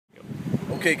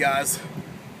Okay guys,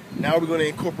 now we're going to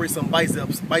incorporate some bicep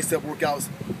workouts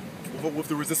with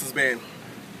the resistance band.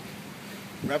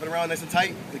 Wrap it around nice and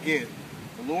tight. Again,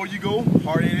 the lower you go,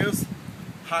 harder it is.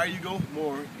 Higher you go,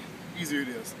 easier it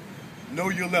is. Know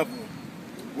your level.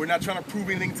 We're not trying to prove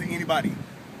anything to anybody.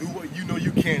 Do what you know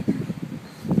you can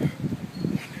do.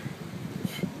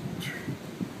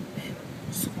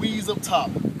 Squeeze up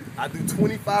top. I do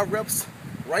 25 reps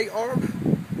right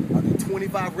arm. I do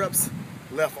 25 reps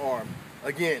left arm.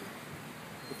 Again,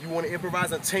 if you want to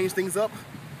improvise and change things up,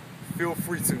 feel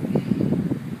free to.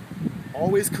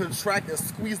 Always contract and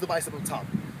squeeze the bicep up top.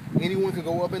 Anyone can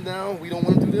go up and down. We don't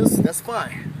want to do this. That's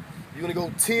fine. You're going to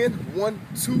go 10, 1,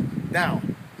 2,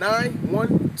 down. 9,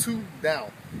 1, 2,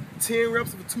 down. 10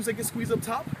 reps with a 2-second squeeze up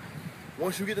top.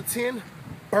 Once you get to 10,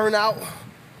 burn out.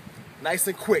 Nice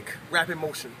and quick, rapid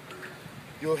motion.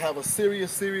 You'll have a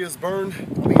serious burn.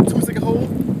 2-second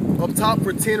hold up top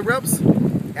for 10 reps.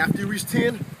 After you reach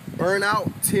 10, burn out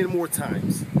 10 more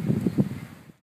times.